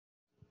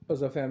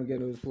What's up, family?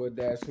 Get news for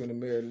Dash in the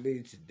mirror.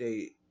 Lead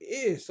today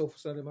is so for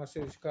Sunday, my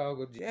city,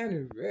 Chicago,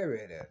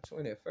 January the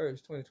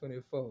 21st,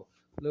 2024.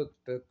 Look,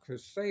 the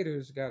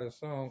Crusaders got a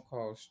song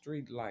called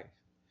Street Life.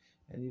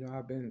 And you know,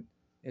 I've been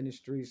in the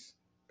streets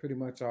pretty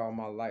much all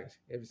my life,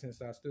 ever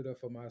since I stood up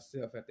for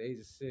myself at the age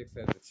of 6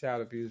 as a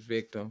child abuse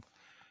victim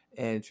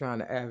and trying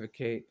to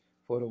advocate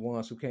for the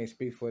ones who can't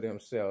speak for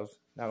themselves.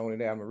 Not only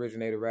that, I'm an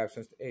originator rap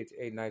since the age of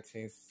 8,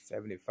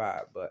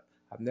 1975, but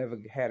I've never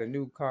had a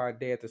new car a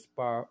day at the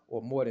spa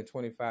or more than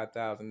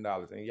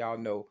 $25,000. And y'all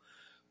know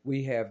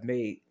we have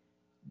made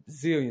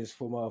zillions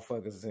for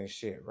motherfuckers and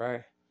shit,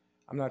 right?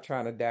 I'm not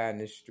trying to die in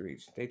the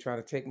streets. They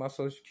trying to take my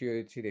Social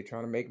Security. They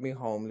trying to make me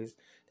homeless.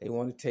 They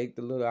want to take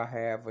the little I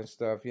have and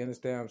stuff. You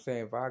understand what I'm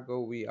saying? If I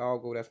go, we all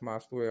go. That's my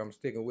story. I'm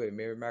sticking with it.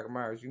 Mary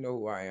McNamara, you know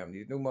who I am.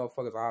 These new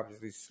motherfuckers are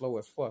obviously slow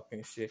as fuck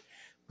and shit.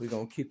 We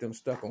gonna keep them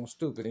stuck on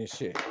stupid and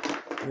shit.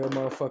 Real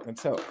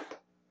motherfucking talk.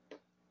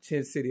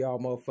 10 City all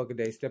motherfucking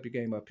day. Step your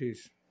game up.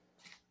 Peace.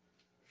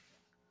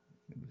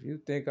 If you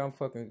think I'm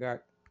fucking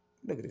got...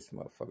 Look at this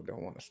motherfucker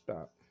don't want to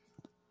stop.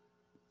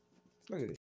 Look at this.